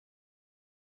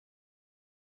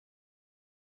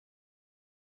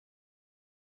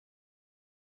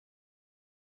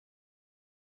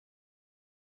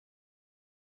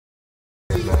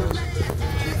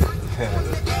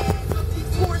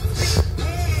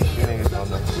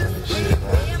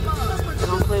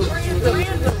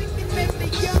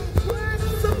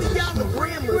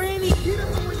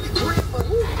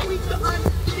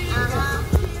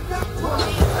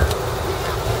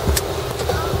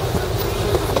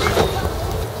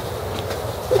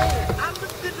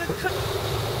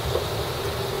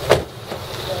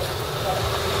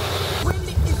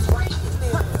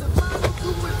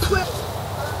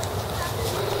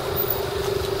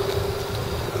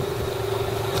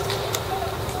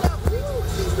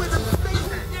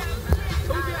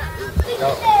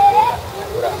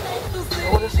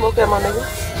Okay, my nigga.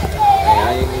 Man,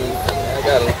 I ain't even, I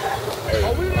got a, hey,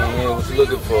 I mean, what you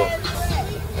looking for?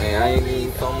 Man, I ain't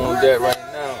even come on that right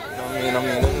now. You know what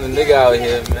I mean? I'm the nigga out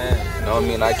here, man. You know what I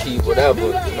mean? I keep whatever,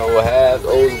 you know, halves,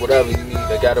 O's, whatever you need.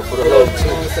 I gotta put a low, you know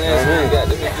what I'm saying? So you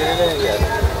got to get it in,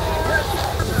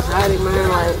 Alrighty, man,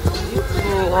 like,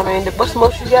 I mean, what's the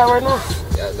most you got right now?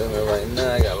 Got them in right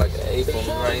now. I got like an 8 for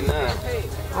me right now.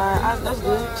 Alright, that's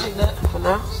good. Take that for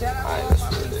now. Alright, let's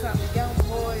do it.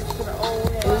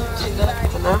 Take that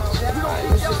for now. Alright,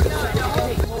 let's just go.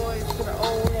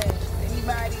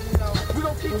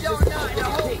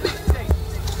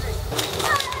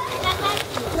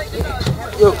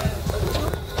 Yo.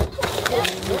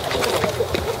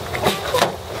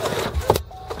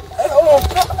 Hey, hold on.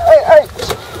 Hey.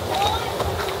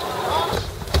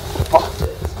 Fuck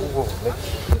this. Move over, nigga.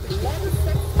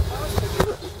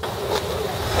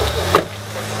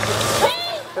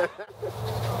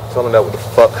 Tell me that what the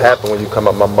fuck happened when you come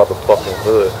out my motherfucking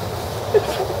hood.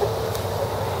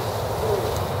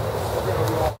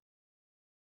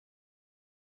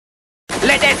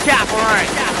 Let that chopper run.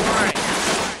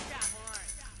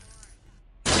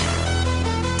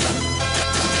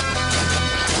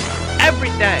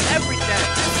 Everything.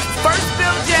 First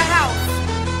build your house,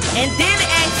 and then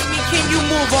ask me, can you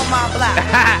move on my block?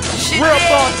 Real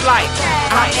boss life.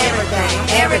 I'm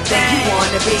everything you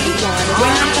wanna be.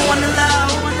 When I'm on the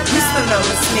low, you still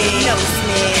notice me.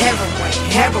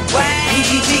 Heavyweight,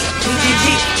 PGG,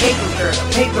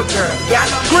 paper girl. Y'all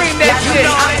know Scream that shit.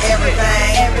 I'm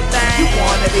everything you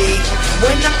wanna be.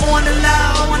 When I'm on the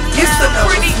low, you still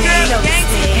notice me.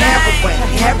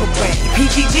 Heavyweight,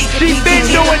 PGG. She been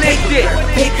doing this shit.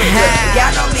 Paper girl.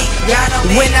 Y'all know me.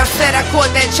 When I said I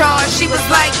caught that charge, she was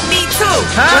like, me too.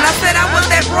 When I said I was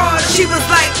that broad, she was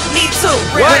like, me too.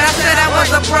 When I said I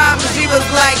was a problem, she was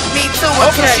like, me too.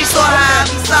 Until she saw how I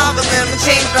be solving them and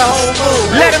changed the whole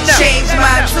mood. Let 'em know. Changed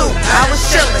my tune. I was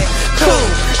chillin', cool.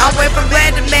 I went from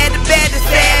bad to mad to bad to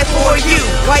sad for you.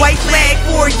 White flag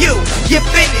for you. You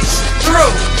finished,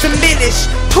 through, diminish,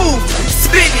 poof,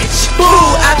 spinach, boo.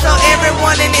 I tell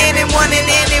everyone and anyone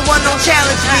don't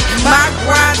challenge me. My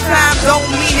grind time don't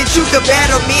mean that you can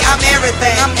battle me. I'm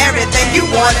everything you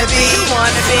wanna be.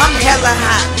 I'm hella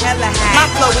hot. My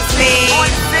flow is mean.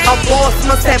 A boss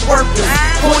must have workers.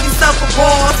 Call yourself a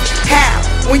boss. How?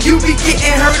 When you be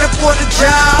getting hurt up for the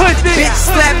job, bitch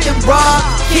slapped and robbed,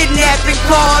 kidnapping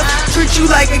cars, treat you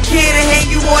like a kid and hang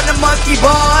you on the monkey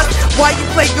bars. Why you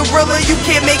play gorilla, you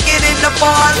can't make it in the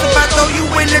forest. If I throw you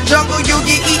in the jungle, you'll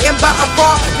get eaten by a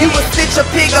frog. You a stitch, a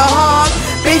pig, a hog,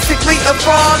 basically a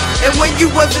frog. And when you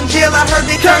was in jail, I heard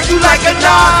they turned you like a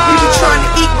nog. You be trying to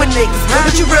eat with niggas,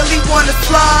 but you really wanna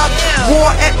slob.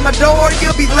 War at my door,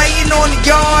 you'll be laying on the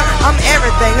yard. I'm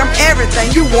everything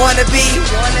you wanna be.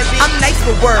 I'm nice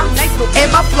with words, and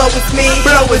my flow is me.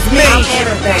 I'm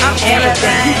everything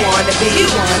you wanna be.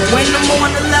 When I'm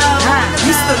on the low,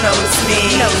 you still notice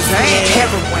me.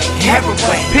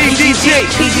 Heavyweight, PGG,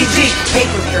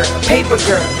 paper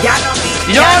girl. Y'all know me.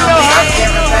 I'm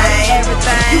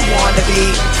everything you wanna be.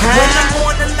 When I'm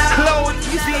on the low,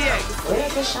 you see it.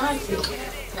 Where's the Shanti?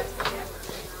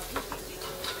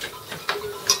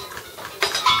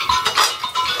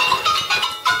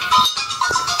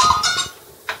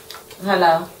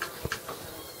 Hello?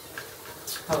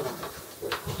 Hold on.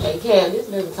 Hey, Cal, this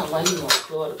nigga talking about he wants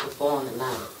Florida to perform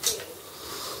tonight.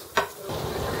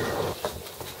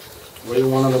 Where you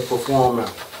want him to perform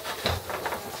at?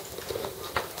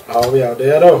 Oh, we out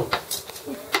there though?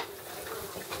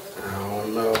 I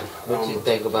don't know. What you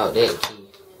think about that,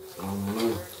 Keith? I don't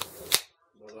know.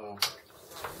 But,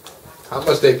 How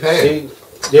much they paying?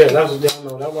 yeah, that's what y'all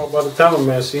know. That's what I'm about to tell him,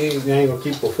 man. She ain't gonna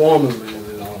keep performing, man.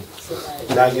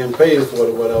 Not getting paid for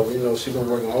it or whatever. You know, she been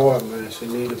working hard, man. She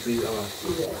need to be,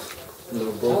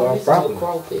 broke out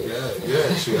properly.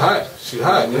 Yeah, she hot. You know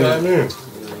what I mean?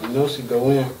 Yeah, you know she go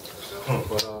in.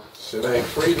 But, shit ain't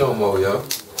free no more, yo.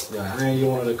 yeah, I ain't you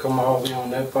wanted to come all the way on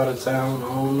that part of town. I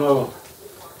don't know.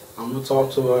 I'm gonna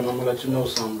talk to her and I'm gonna let you know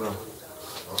something, bro.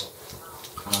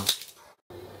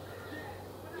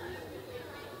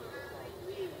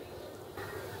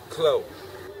 Chloe.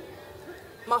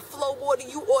 My flow water,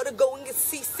 you oughta go and get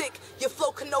seasick. Your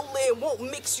flow canola and won't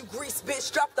mix, you grease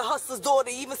bitch. Drop the hustler's daughter,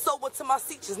 even so into my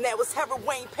features. Now it's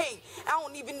heroin pain. I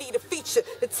don't even need a feature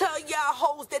to tell y'all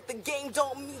hoes that the game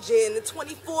don't meet you. In the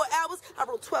 24 hours, I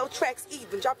wrote 12 tracks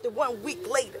even, dropped it 1 week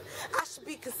later. I should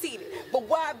be conceited, but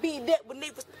why be that when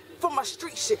they was from my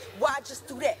street shit? Why just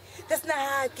do that? That's not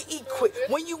how I can eat quick.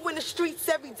 When you in the streets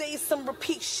every day, is some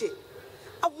repeat shit.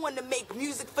 I want to make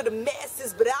music for the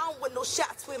masses, but I don't want no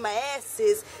shots where my ass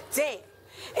is. Damn.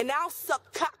 And I'll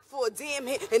suck cock for a damn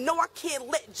hit. And no, I can't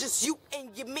let just you and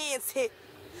your mans hit.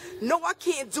 No, I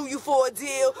can't do you for a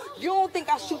deal. You don't think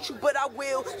I shoot you, but I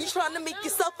will. You trying to make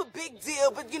yourself a big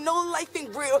deal, but you know life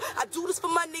ain't real. I do this for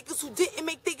my niggas who didn't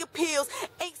make their appeals.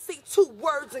 Ain't say 2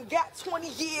 words and got 20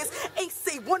 years. Ain't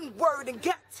say 1 word and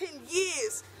got 10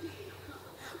 years.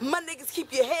 My niggas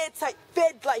keep your head tight,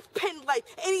 fed life, pen life,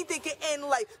 anything can end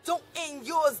life. Don't end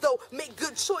yours though, make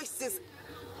good choices.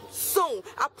 Soon,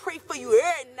 I pray for you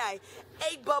every night.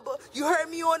 Hey Bubba, you heard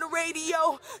me on the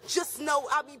radio? Just know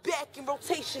I'll be back in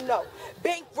rotation though.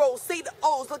 Bankroll, say the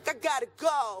O's, look I gotta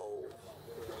go.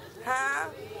 Huh?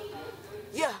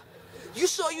 Yeah. You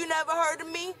sure you never heard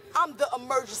of me? I'm the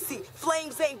emergency.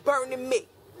 Flames ain't burning me.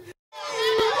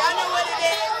 Y'all know what it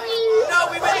is? You know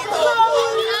we ready to go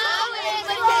for it.